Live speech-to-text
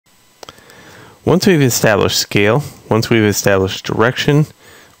Once we've established scale, once we've established direction,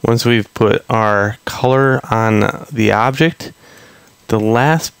 once we've put our color on the object, the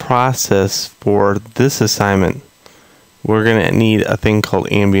last process for this assignment, we're going to need a thing called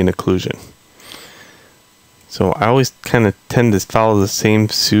ambient occlusion. So I always kind of tend to follow the same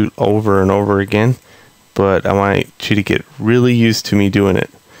suit over and over again, but I want you to get really used to me doing it.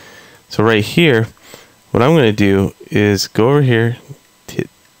 So right here, what I'm going to do is go over here, hit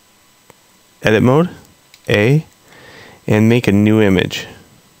edit mode, A, and make a new image.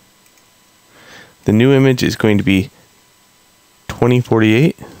 The new image is going to be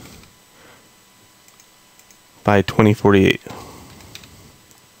 2048 by 2048.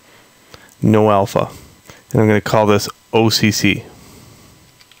 No alpha. And I'm going to call this OCC.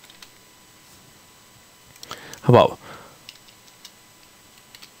 How about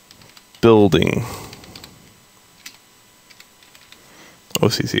building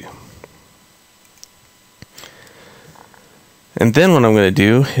OCC? And then what I'm going to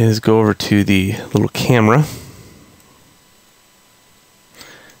do is go over to the little camera,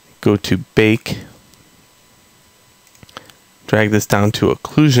 go to bake, drag this down to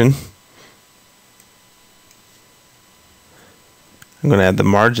occlusion. I'm going to add the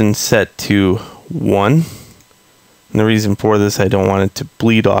margin set to 1. And the reason for this, I don't want it to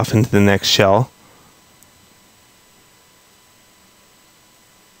bleed off into the next shell.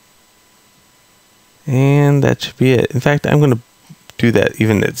 And that should be it. In fact, I'm going to do that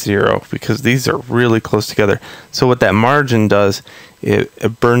even at 0 because these are really close together. So what that margin does,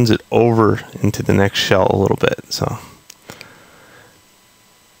 it burns it over into the next shell a little bit. So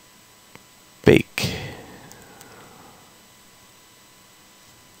bake.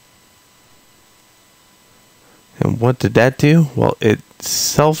 And what did that do? Well, it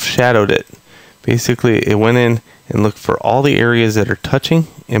self-shadowed it. Basically, it went in and looked for all the areas that are touching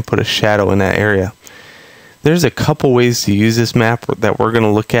and put a shadow in that area. There's a couple ways to use this map that we're going to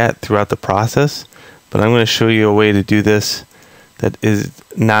look at throughout the process, but I'm going to show you a way to do this that is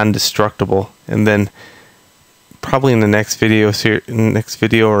non-destructible. And then probably in the next video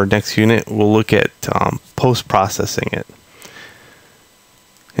or next unit, we'll look at post-processing it.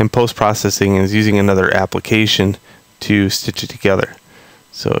 And post-processing is using another application to stitch it together.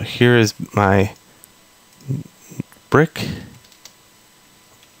 So here is my brick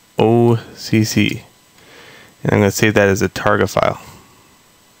OCC. And I'm going to save that as a target file.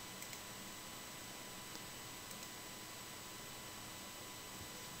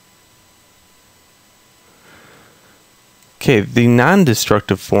 Okay, the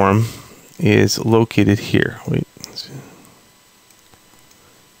non-destructive form is located here. Wait.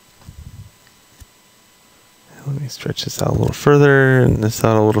 Let me stretch this out a little further and this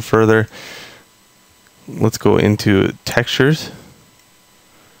out a little further. Let's go into textures.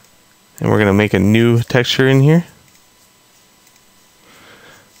 And we're going to make a new texture in here.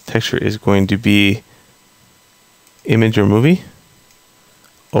 Texture is going to be image or movie.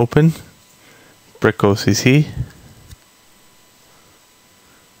 Open. Brick OCC.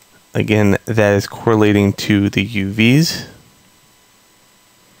 Again, that is correlating to the UVs.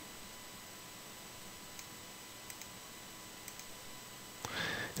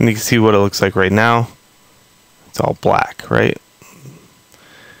 And you can see what it looks like right now. It's all black, right?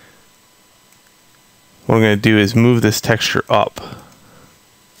 What I'm going to do is move this texture up.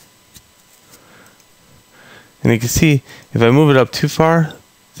 And you can see if I move it up too far,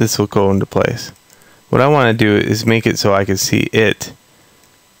 this will go into place. What I want to do is make it so I can see it.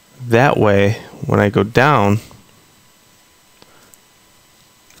 That way, when I go down,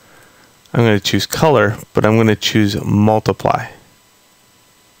 I'm going to choose color, but I'm going to choose multiply.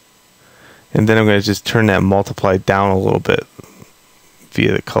 And then I'm going to just turn that multiply down a little bit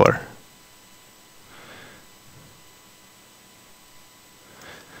via the color.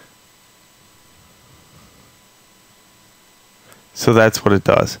 So that's what it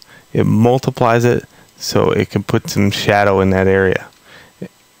does. It multiplies it so it can put some shadow in that area.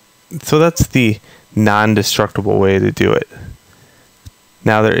 So that's the non-destructible way to do it.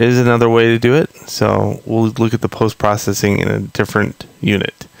 Now there is another way to do it, so we'll look at the post-processing in a different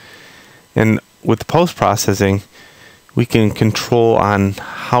unit. And with post-processing, we can control on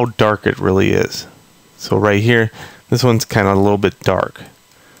how dark it really is. So right here, this one's kind of a little bit dark.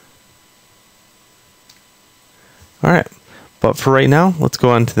 Alright, but for right now, let's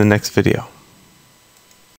go on to the next video.